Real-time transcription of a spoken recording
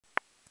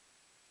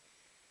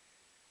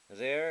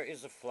There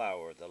is a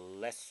flower, the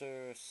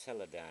lesser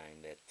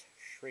celandine, that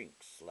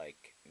shrinks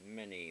like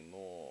many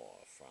more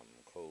from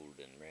cold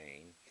and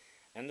rain,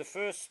 and the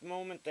first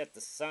moment that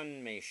the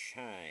sun may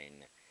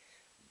shine,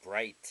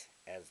 bright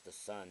as the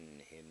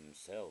sun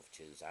himself,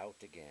 'tis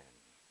out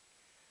again.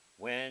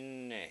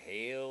 When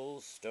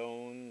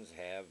hailstones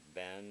have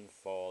been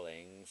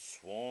falling,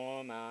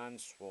 swarm on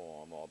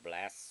swarm, or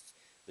blasts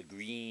the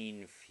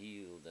green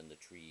field and the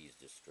trees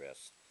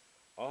distressed,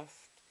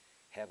 oft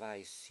have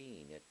I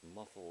seen it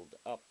muffled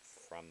up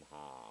from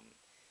harm,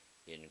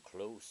 in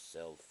close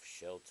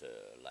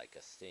self-shelter like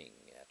a thing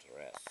at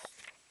rest.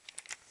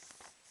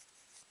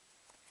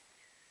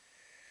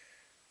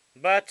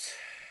 But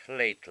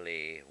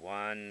lately,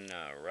 one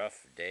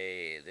rough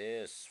day,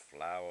 this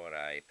flower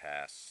I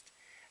passed,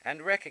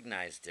 and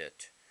recognized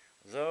it,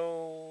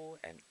 though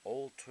an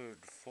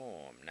altered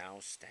form, now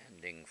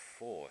standing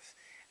forth,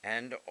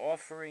 and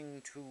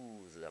offering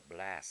to the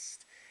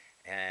blast,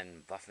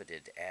 and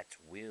buffeted at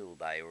will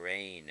by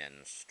rain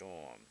and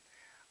storm.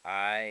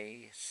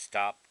 I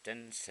stopped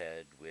and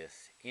said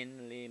with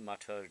inly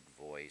muttered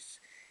voice,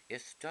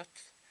 it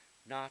doth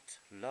not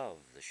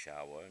love the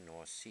shower,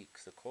 nor seek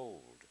the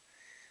cold.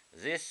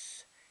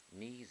 This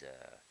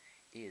neither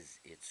is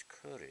its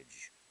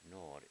courage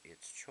nor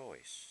its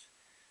choice,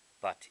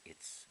 but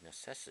its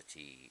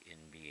necessity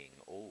in being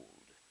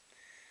old.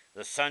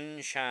 The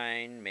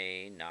sunshine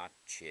may not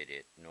chid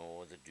it,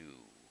 nor the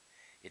dew.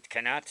 It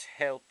cannot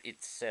help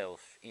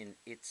itself in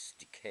its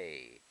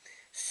decay,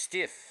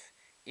 stiff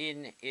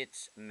in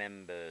its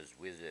members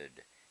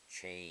withered,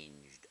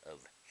 changed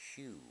of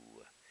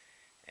hue.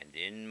 And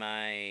in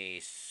my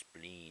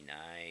spleen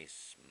I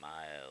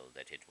smiled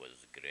that it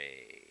was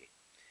grey.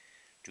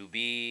 To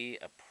be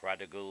a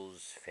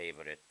prodigal's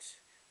favourite,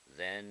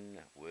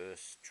 then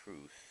worse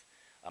truth,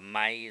 a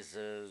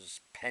miser's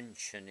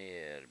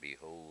pensioner,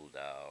 behold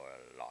our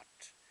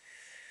lot.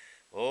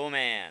 O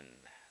man,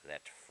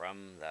 that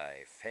from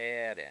thy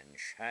fair and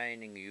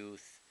shining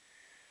youth,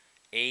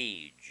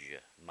 age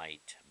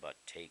might but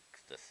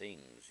take the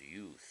things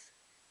youth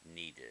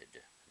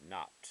needed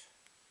not.